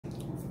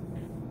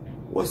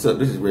What's up?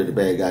 This is Red the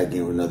Bad Guy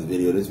again with another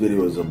video. This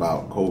video is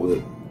about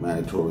COVID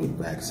mandatory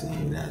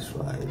vaccine. That's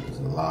right. There's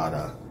a lot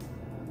of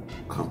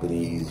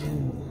companies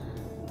and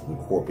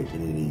corporate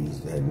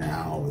entities that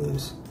now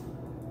is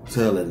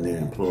telling their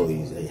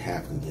employees they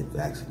have to get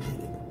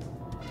vaccinated.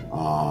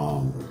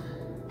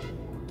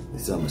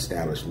 There's some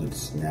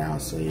establishments now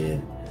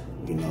saying,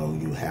 you know,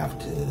 you have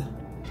to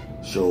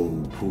show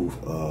proof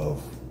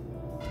of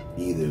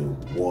either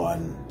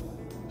one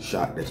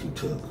shot that you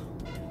took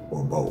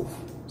or both.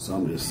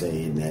 Some just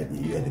saying that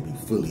you have to be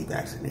fully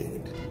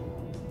vaccinated.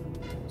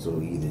 So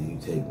either you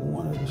take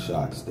one of the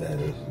shots that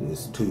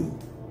is two,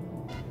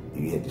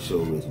 you have to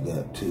show that you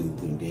got two,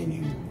 and then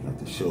you have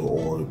to show,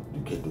 or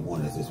you get the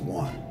one that's just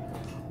one.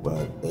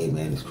 But hey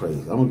man, it's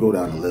crazy. I'm gonna go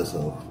down the list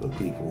of the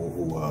people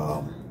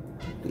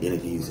who, the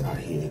entities out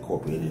here,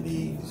 corporate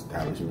entities,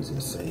 establishments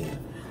are saying,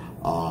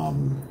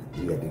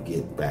 you have to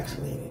get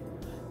vaccinated.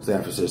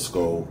 San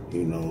Francisco,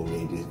 you know,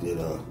 they just did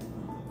a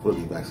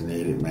fully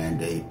vaccinated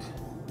mandate,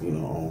 you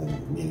know,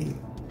 on many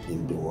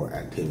indoor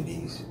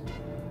activities.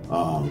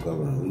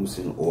 Governor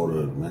Newsom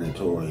ordered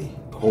mandatory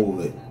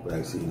COVID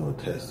vaccine or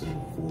testing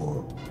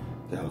for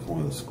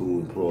California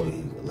school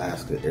employees.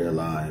 Alaska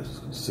Airlines is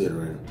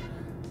considering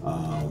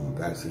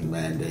vaccine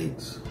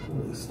mandates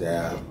for the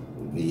staff.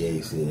 The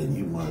VA said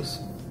you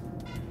must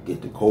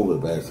get the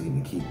COVID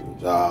vaccine to keep your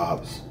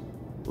jobs.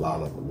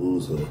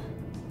 Lollapalooza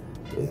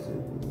is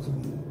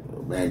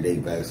a mandate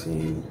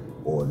vaccine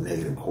or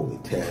negative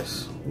COVID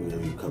test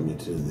whenever you come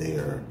into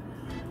their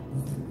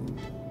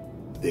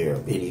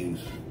venues.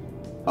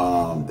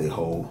 They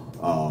hold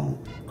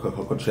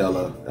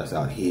Coachella, that's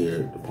out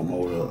here. The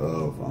promoter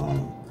of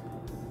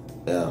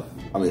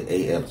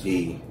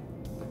AFG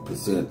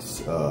presents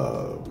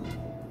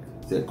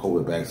that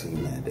COVID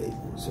vaccine mandate.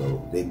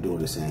 So they're doing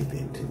the same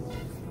thing too.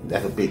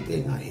 That's a big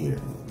thing out here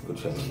in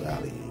Coachella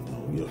Valley. You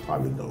know, you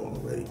probably know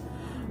already.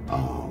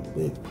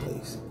 Big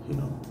place, you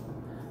know.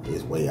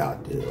 It's way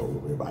out there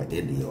over there by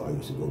Indio. I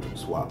used to go to the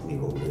swap meet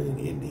over there in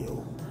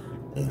Indio.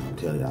 And I'm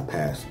telling you, I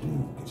passed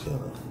through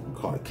Coachella. We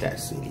call it Cat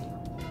City.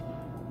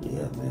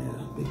 Yeah,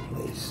 man, big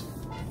place.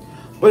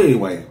 But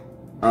anyway,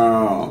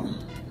 tell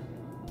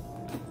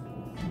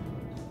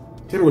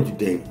me what you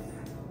think.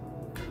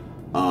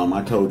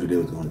 I told you they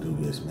was gonna do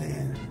this,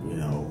 man. You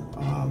know,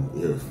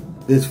 if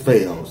this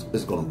fails,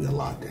 it's gonna be a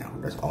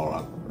lockdown. That's all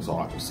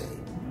I can say.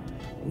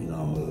 You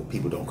know, if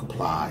people don't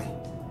comply,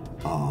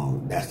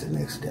 that's the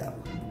next step.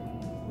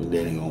 And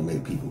then they're gonna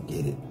make people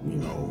get it, you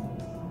know,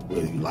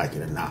 whether you like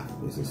it or not.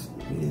 It is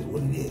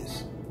what it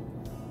is.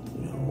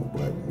 You know,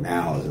 but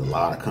now there's a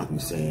lot of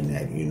companies saying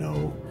that, you know,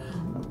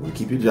 when you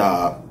keep your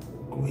job,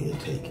 go ahead and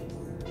take it.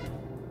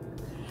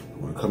 You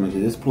want to come into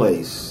this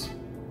place,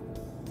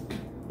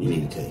 you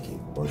need to take it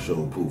or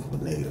show proof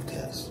of a negative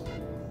test.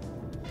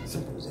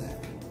 Simple as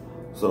that.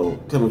 So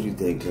tell me what you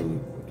think. Tell me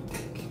what you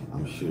think.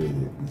 I'm sure there'll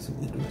be some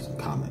interesting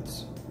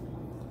comments.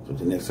 So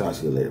until next time, I'll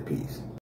see you later. Peace.